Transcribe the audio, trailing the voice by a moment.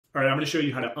All right, I'm going to show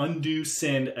you how to undo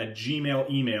send a Gmail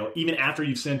email even after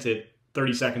you've sent it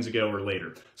 30 seconds ago or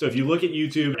later. So if you look at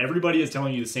YouTube, everybody is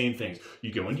telling you the same things.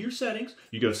 You go into your settings,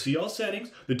 you go see all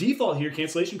settings. The default here,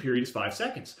 cancellation period, is 5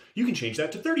 seconds. You can change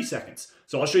that to 30 seconds.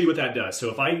 So I'll show you what that does. So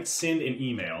if I send an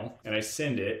email and I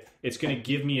send it, it's going to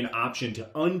give me an option to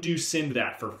undo send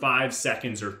that for 5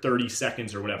 seconds or 30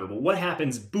 seconds or whatever. But what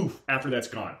happens, boof, after that's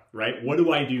gone, right? What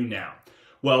do I do now?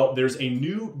 Well, there's a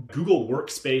new Google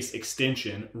Workspace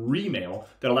extension, Remail,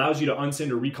 that allows you to unsend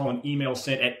or recall an email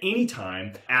sent at any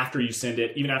time after you send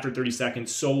it, even after 30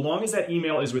 seconds, so long as that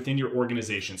email is within your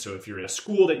organization. So if you're at a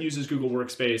school that uses Google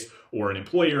Workspace or an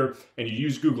employer and you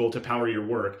use Google to power your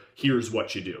work, here's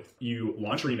what you do. You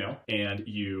launch Remail and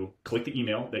you click the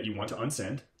email that you want to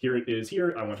unsend. Here it is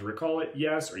here. I want to recall it.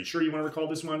 Yes. Are you sure you want to recall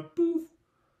this one? Boop.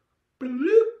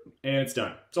 Bloop. And it's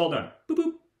done. It's all done. Boop,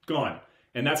 boop. Gone.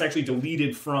 And that's actually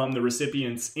deleted from the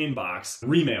recipient's inbox.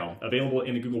 Remail, available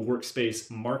in the Google Workspace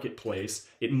Marketplace.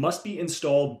 It must be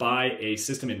installed by a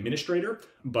system administrator,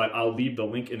 but I'll leave the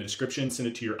link in the description. Send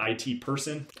it to your IT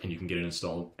person, and you can get it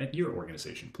installed at your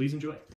organization. Please enjoy.